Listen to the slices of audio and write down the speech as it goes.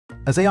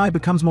As AI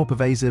becomes more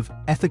pervasive,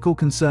 ethical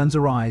concerns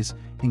arise,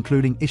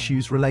 including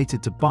issues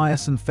related to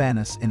bias and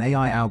fairness in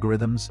AI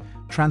algorithms,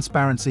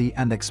 transparency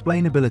and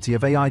explainability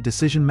of AI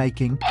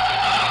decision-making.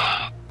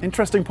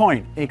 Interesting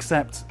point,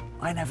 except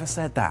I never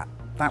said that.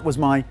 That was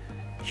my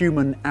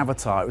human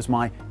avatar. It was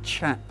my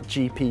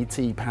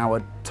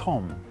ChatGPT-powered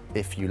Tom,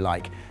 if you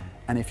like.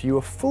 And if you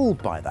were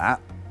fooled by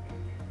that,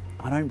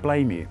 I don't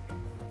blame you.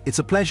 It's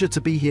a pleasure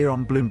to be here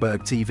on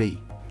Bloomberg TV.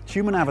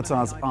 Human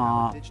avatars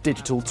are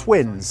digital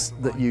twins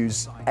that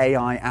use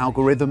AI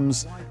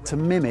algorithms to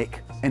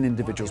mimic an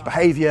individual's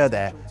behavior,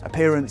 their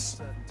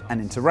appearance, and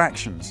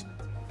interactions.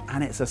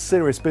 And it's a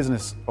serious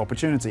business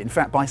opportunity. In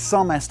fact, by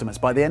some estimates,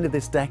 by the end of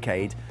this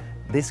decade,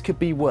 this could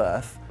be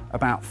worth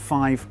about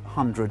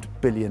 $500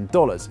 billion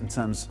in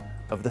terms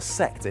of the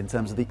sector, in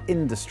terms of the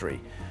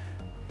industry.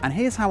 And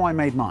here's how I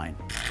made mine.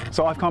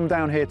 So I've come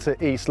down here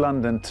to East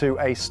London to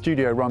a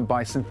studio run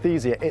by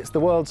Synthesia. It's the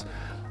world's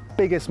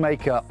biggest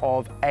maker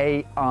of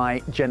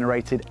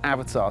AI-generated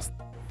avatars.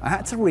 I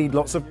had to read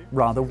lots of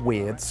rather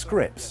weird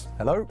scripts.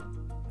 Hello?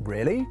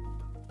 Really?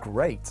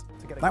 Great.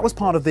 That was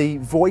part of the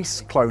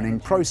voice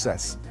cloning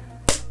process.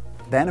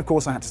 Then, of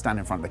course, I had to stand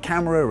in front of the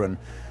camera and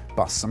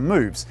bust some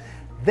moves.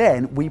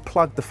 Then we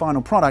plugged the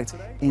final product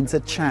into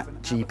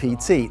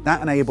ChatGPT.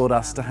 That enabled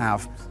us to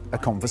have a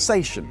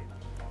conversation.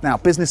 Now,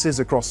 businesses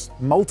across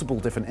multiple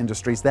different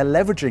industries, they're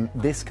leveraging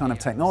this kind of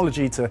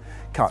technology to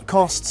cut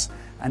costs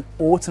and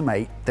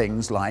automate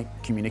things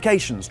like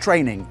communications,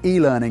 training,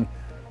 e-learning,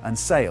 and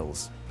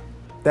sales.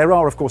 There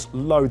are, of course,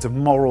 loads of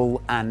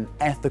moral and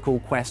ethical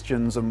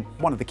questions, and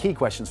one of the key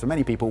questions for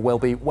many people will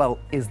be, well,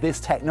 is this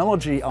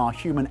technology, our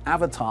human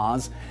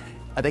avatars,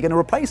 are they going to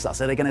replace us?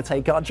 Are they going to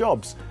take our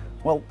jobs?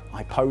 Well,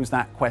 I posed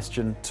that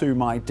question to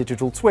my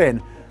digital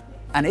twin,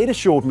 and it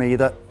assured me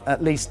that,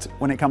 at least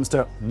when it comes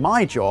to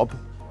my job,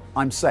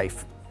 I'm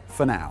safe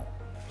for now.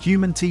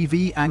 Human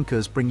TV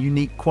anchors bring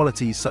unique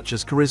qualities such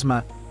as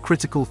charisma,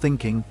 critical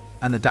thinking,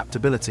 and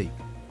adaptability.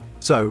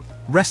 So,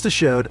 rest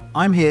assured,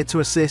 I'm here to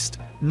assist,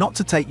 not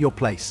to take your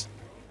place.